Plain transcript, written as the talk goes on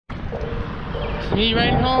It's me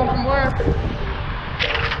riding home from work.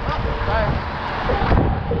 Oh, sorry.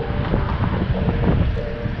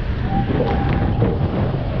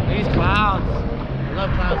 These clouds. I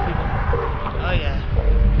love clouds, people. Oh yeah.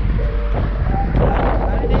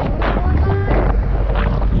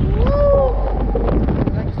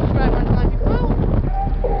 Like and subscribe, underline people.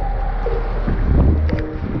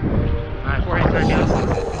 Alright, forehand turn down.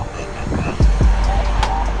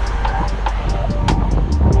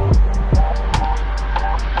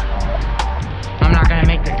 I'm not gonna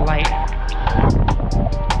make this light. I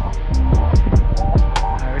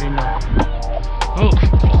already know. Oh,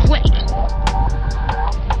 quick!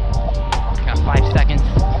 Got 5 seconds.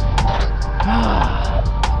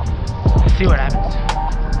 Let's see what happens.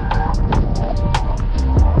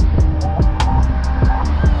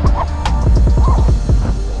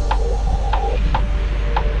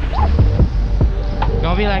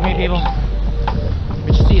 Don't be like me, people.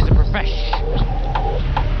 What you see is a profession.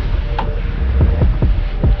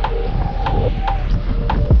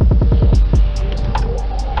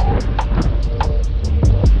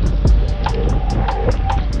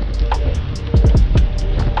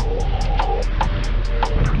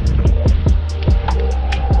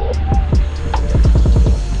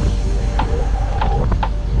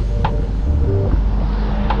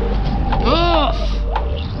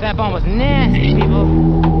 That bump was nasty, people.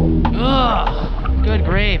 Ugh, good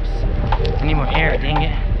grapes. I need more air, dang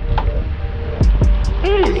it.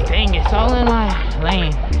 Dang it, it's all in my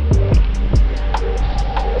lane.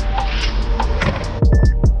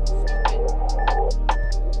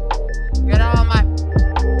 Get out of my...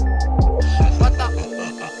 What the...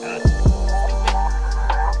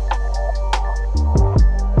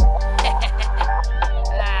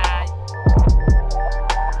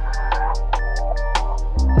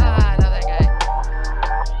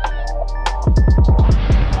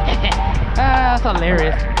 That's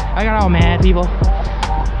hilarious. I got all mad, people.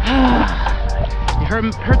 You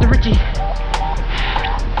hurt the Richie.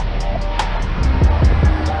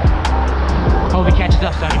 Hope he catches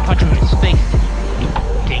up so I can punch him in his face.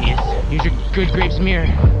 Dang it. Use your good grapes mirror.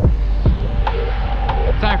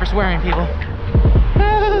 Sorry for swearing, people.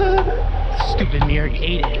 Stupid mirror, you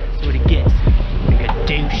ate it. That's what it gets. Like a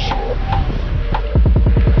douche.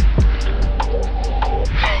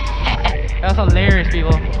 That was hilarious,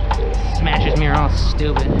 people. Smash his mirror all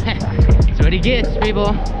stupid. That's what he gets,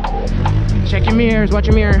 people. Check your mirrors, watch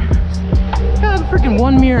your mirror. I have freaking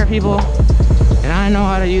one mirror, people, and I know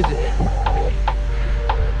how to use it.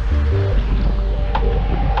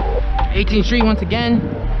 18th Street once again.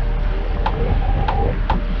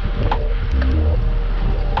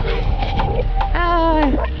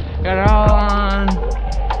 Got it all on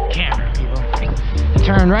camera, people. He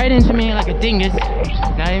turned right into me like a dingus.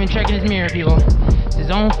 Not even checking his mirror, people. It's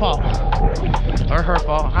his own fault. Or her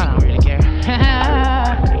fault. I don't really care.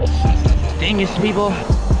 Dingus, people.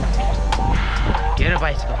 Get a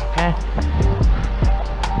bicycle, okay?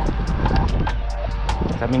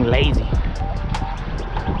 Stop being lazy.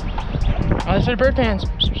 Oh, that's for the bird fans.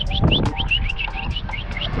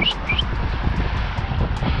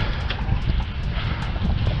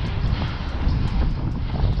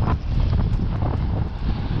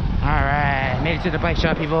 Alright, made it to the bike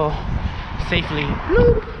shop, people. Safely.